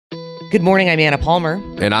Good morning, I'm Anna Palmer.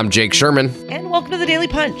 And I'm Jake Sherman. And welcome to the Daily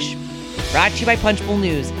Punch, brought to you by Punchbowl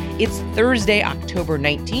News. It's Thursday, October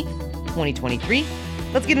 19th, 2023.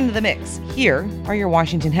 Let's get into the mix. Here are your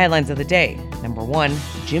Washington headlines of the day. Number 1,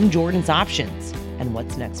 Jim Jordan's options and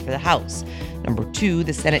what's next for the House. Number 2,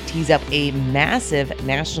 the Senate tees up a massive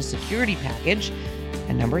national security package.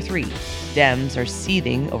 And number 3, Dems are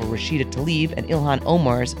seething over Rashida Tlaib and Ilhan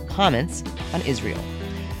Omar's comments on Israel.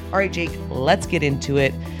 All right, Jake, let's get into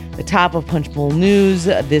it. The top of Punchbowl News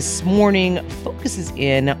this morning focuses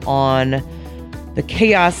in on the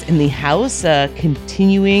chaos in the House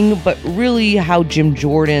continuing, but really how Jim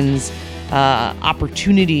Jordan's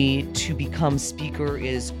opportunity to become Speaker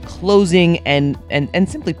is closing and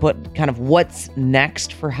simply put, kind of what's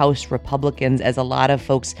next for House Republicans, as a lot of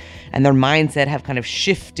folks and their mindset have kind of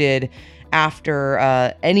shifted after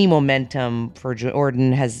any momentum for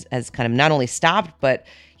Jordan has kind of not only stopped, but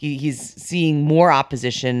he's seeing more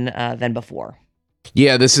opposition than before.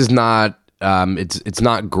 Yeah, this is not it's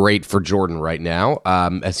not great for Jordan right now,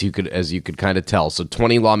 as you could kind of tell. So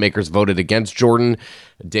 20 lawmakers voted against Jordan.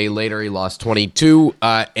 A day later, he lost 22,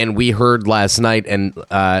 and we heard last night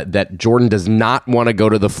that Jordan does not want to go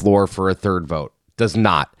to the floor for a third vote. Does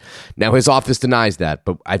not. Now, his office denies that,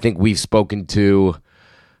 but I think we've spoken to,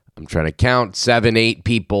 I'm trying to count, 7, 8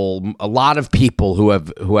 people, a lot of people who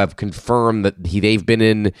have confirmed that they've been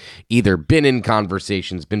in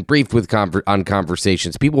conversations, been briefed with on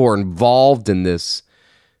conversations. People who are involved in this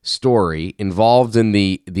story, involved in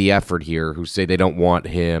the effort here, who say they don't want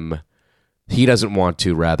him. He doesn't want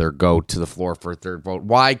to rather go to the floor for a third vote.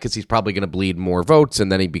 Why? Because he's probably going to bleed more votes,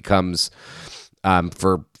 and then he becomes,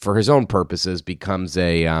 for his own purposes, it becomes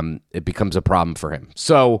a problem for him.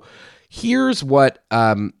 So here's what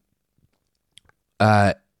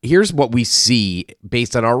we see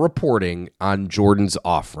based on our reporting on Jordan's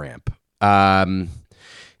off-ramp.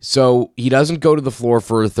 So he doesn't go to the floor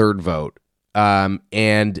for a third vote.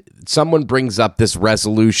 And someone brings up this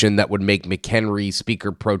resolution that would make McHenry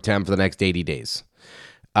Speaker pro tem for the next 80 days.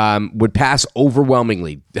 Would pass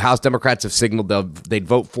overwhelmingly. House Democrats have signaled they'd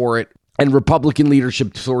vote for it. And Republican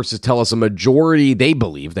leadership sources tell us a majority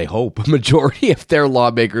of their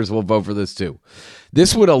lawmakers will vote for this too.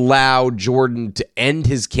 This would allow Jordan to end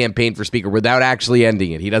his campaign for Speaker without actually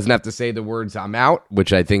ending it. He doesn't have to say the words, "I'm out,"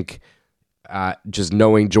 which I think, just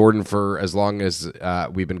knowing Jordan for as long as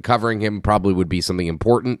we've been covering him, probably would be something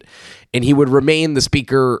important. And he would remain the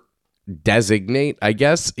Speaker designate, I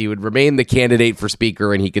guess. He would remain the candidate for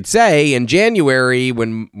Speaker, and he could say in January,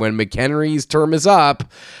 when McHenry's term is up,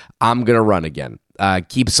 I'm going to run again.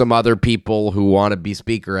 Keep some other people who want to be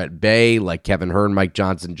Speaker at bay, like Kevin Hern, Mike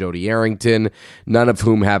Johnson, Jody Arrington, none of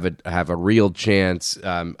whom have a real chance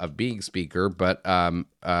of being Speaker, but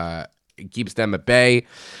it keeps them at bay.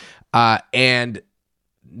 And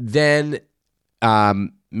then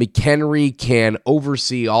McHenry can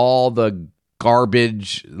oversee all the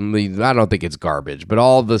garbage. I don't think it's garbage, but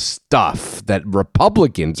all the stuff that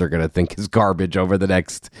Republicans are going to think is garbage over the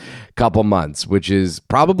next couple months, which is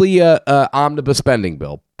probably a omnibus spending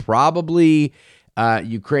bill, probably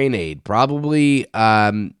Ukraine aid, probably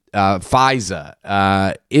FISA,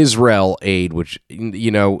 Israel aid, which,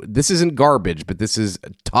 this isn't garbage, but this is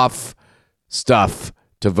tough stuff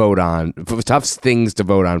to vote on, tough things to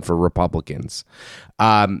vote on for Republicans.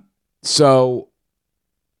 So,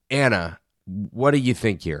 Anna, what do you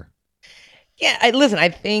think here? Yeah, I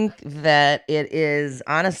think that it is,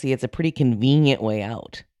 honestly, it's a pretty convenient way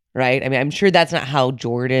out, right? I mean, I'm sure that's not how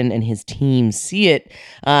Jordan and his team see it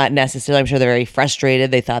necessarily. I'm sure they're very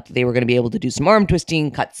frustrated. They thought that they were going to be able to do some arm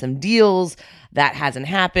twisting, cut some deals. That hasn't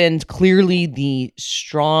happened. Clearly, the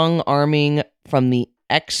strong arming from the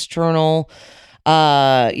external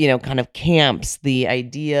kind of camps, the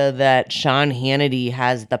idea that Sean Hannity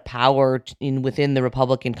has the power within the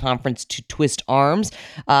Republican conference to twist arms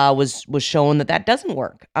was shown that doesn't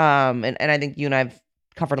work. And I think you and I've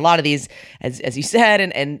covered a lot of these, as you said,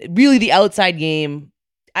 and really the outside game,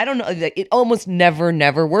 I don't know, it almost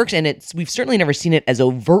never works, and we've certainly never seen it as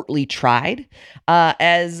overtly tried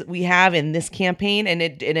as we have in this campaign, and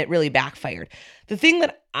it really backfired. The thing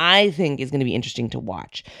that I think is going to be interesting to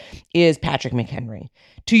watch is Patrick McHenry.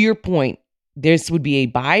 To your point, this would be a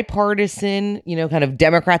bipartisan, kind of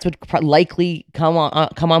Democrats would likely come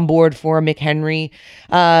on board for a McHenry,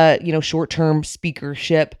 short-term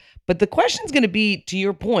speakership. But the question's going to be, to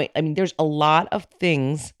your point, I mean, there's a lot of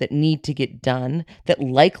things that need to get done that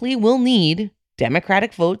likely will need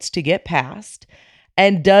Democratic votes to get passed.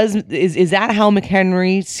 And is that how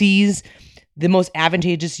McHenry sees the most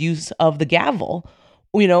advantageous use of the gavel?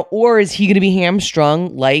 or is he going to be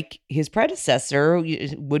hamstrung like his predecessor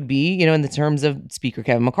would be, in the terms of Speaker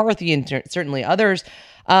Kevin McCarthy and certainly others,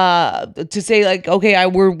 to say like, okay,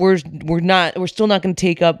 we're still not going to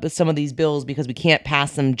take up some of these bills because we can't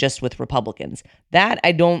pass them just with Republicans.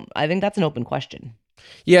 I think that's an open question.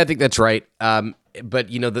 Yeah, I think that's right. But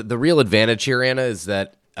the real advantage here, Anna, is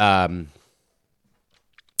that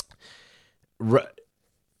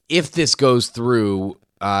if this goes through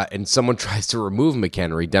and someone tries to remove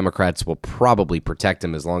McHenry, Democrats will probably protect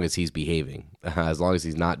him as long as he's behaving, as long as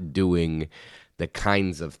he's not doing the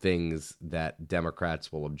kinds of things that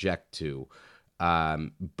Democrats will object to.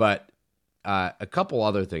 But a couple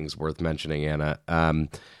other things worth mentioning, Anna.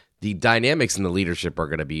 The dynamics in the leadership are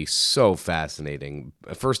going to be so fascinating.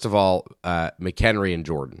 First of all, McHenry and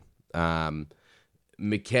Jordan.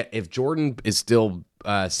 If Jordan is still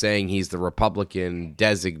saying he's the Republican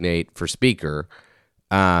designate for Speaker,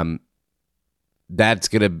 that's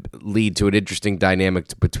going to lead to an interesting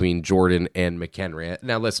dynamic between Jordan and McHenry.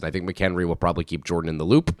 Now, listen, I think McHenry will probably keep Jordan in the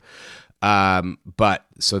loop. But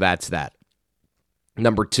so that's that.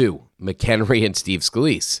 Number two, McHenry and Steve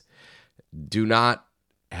Scalise do not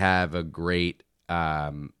have a great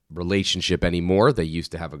relationship anymore. They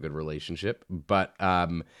used to have a good relationship, but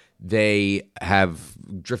they have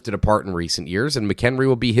drifted apart in recent years, and McHenry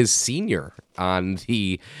will be his senior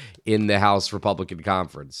in the House Republican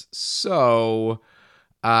Conference. So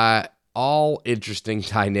all interesting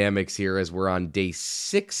dynamics here as we're on day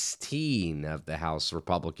 16 of the House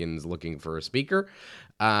Republicans looking for a speaker.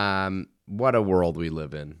 What a world we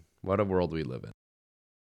live in. What a world we live in.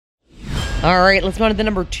 All right, let's go on to the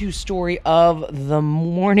number 2 story of the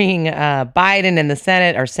morning. Biden and the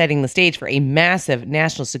Senate are setting the stage for a massive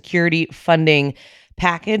national security funding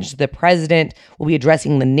package. The president will be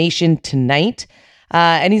addressing the nation tonight.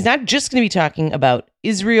 And he's not just going to be talking about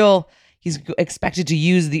Israel. He's expected to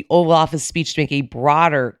use the Oval Office speech to make a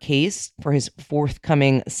broader case for his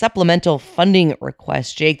forthcoming supplemental funding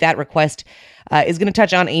request. Jake, that request is going to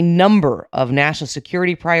touch on a number of national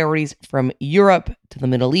security priorities from Europe to the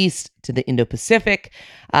Middle East to the Indo-Pacific.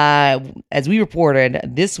 As we reported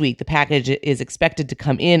this week, the package is expected to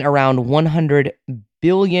come in around $100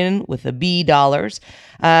 billion with a B dollars.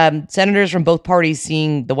 Senators from both parties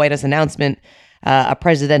seeing the White House announcement, a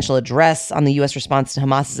presidential address on the U.S. response to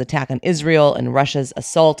Hamas's attack on Israel and Russia's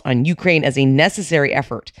assault on Ukraine as a necessary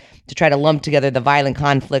effort to try to lump together the violent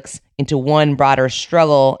conflicts into one broader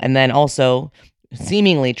struggle, and then also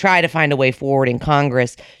seemingly try to find a way forward in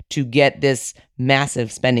Congress to get this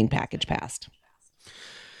massive spending package passed.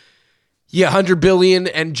 Yeah, $100 billion,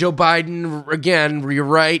 and Joe Biden, again, you're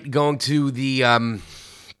right, going to the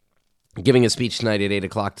giving a speech tonight at 8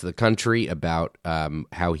 o'clock to the country about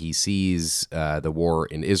how he sees the war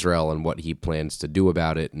in Israel and what he plans to do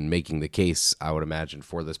about it, and making the case, I would imagine,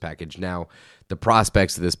 for this package. Now, the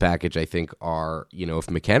prospects of this package, I think, are, if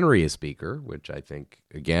McHenry is speaker, which I think,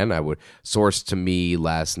 again, source to me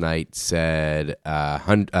last night said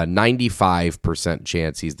 95%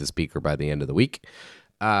 chance he's the speaker by the end of the week.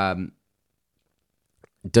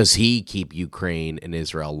 Does he keep Ukraine and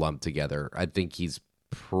Israel lumped together? I think he's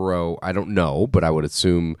I don't know, but I would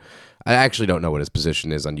assume. I actually don't know what his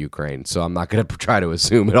position is on Ukraine, so I'm not going to try to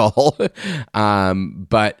assume at all.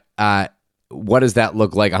 But what does that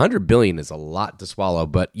look like? $100 billion is a lot to swallow,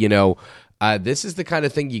 but this is the kind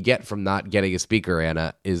of thing you get from not getting a speaker,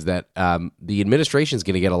 Anna, is that the administration is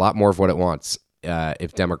going to get a lot more of what it wants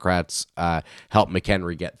if Democrats help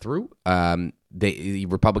McHenry get through. The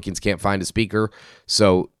Republicans can't find a speaker,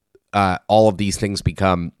 so all of these things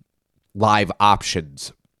become live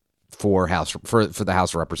options for the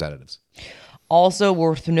House of Representatives. Also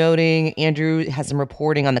worth noting, Andrew has some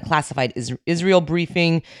reporting on the classified Israel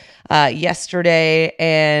briefing yesterday,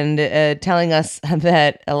 and telling us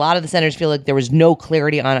that a lot of the senators feel like there was no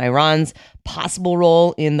clarity on Iran's possible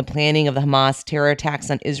role in the planning of the Hamas terror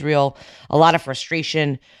attacks on Israel. A lot of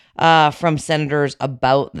frustration from senators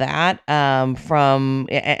about that, and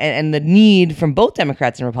the need from both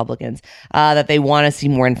Democrats and Republicans that they want to see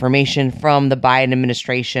more information from the Biden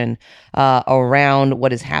administration around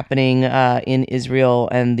what is happening in Israel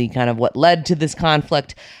and the kind of what led to this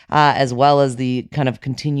conflict, as well as the kind of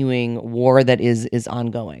continuing war that is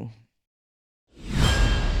ongoing.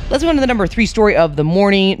 Let's go on to the number 3 story of the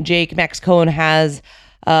morning. Jake, Max Cohen has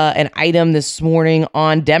an item this morning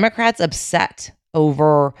on Democrats upset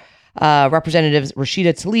over Representatives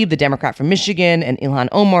Rashida Tlaib, the Democrat from Michigan, and Ilhan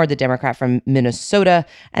Omar, the Democrat from Minnesota,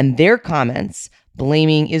 and their comments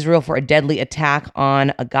blaming Israel for a deadly attack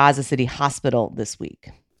on a Gaza City hospital this week.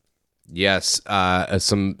 Yes,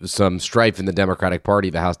 some strife in the Democratic Party,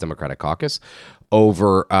 the House Democratic Caucus,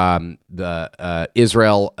 over the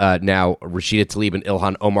Israel. Now, Rashida Tlaib and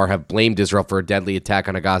Ilhan Omar have blamed Israel for a deadly attack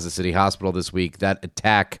on a Gaza City hospital this week. That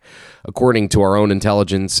attack, according to our own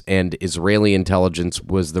intelligence and Israeli intelligence,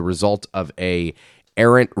 was the result of a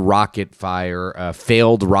errant rocket fire, a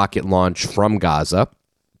failed rocket launch from Gaza.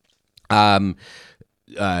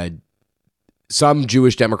 Some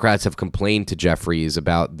Jewish Democrats have complained to Jeffries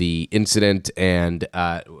about the incident and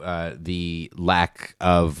the lack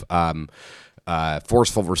of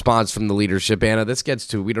forceful response from the leadership. Anna,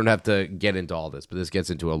 we don't have to get into all this, but this gets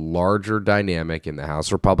into a larger dynamic in the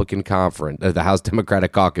House Republican Conference, the House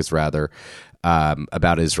Democratic Caucus, rather,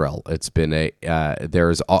 about Israel. It's been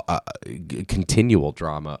there's a continual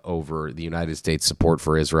drama over the United States support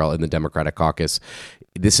for Israel in the Democratic Caucus.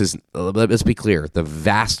 Let's be clear, the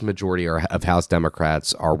vast majority of House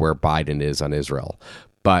Democrats are where Biden is on Israel,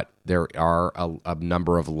 but there are a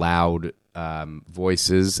number of loud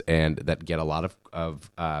voices and that get a lot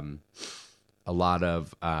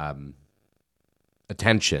of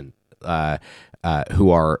attention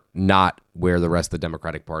who are not where the rest of the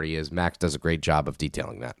Democratic Party is. Max does a great job of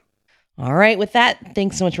detailing that. All right. With that,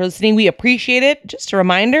 thanks so much for listening. We appreciate it. Just a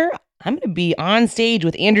reminder, I'm going to be on stage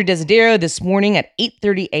with Andrew Desidero this morning at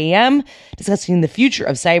 8:30 a.m. discussing the future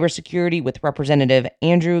of cybersecurity with Representative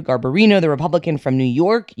Andrew Garbarino, the Republican from New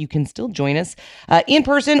York. You can still join us in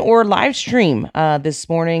person or live stream this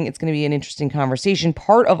morning. It's going to be an interesting conversation,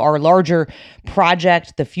 part of our larger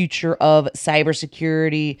project, the future of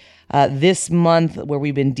cybersecurity, this month, where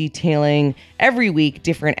we've been detailing every week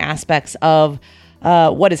different aspects of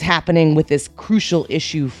what is happening with this crucial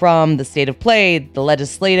issue, from the state of play, the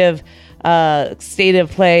legislative state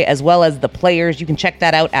of play, as well as the players. You can check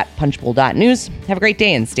that out at punchbowl.news. Have a great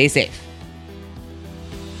day and stay safe.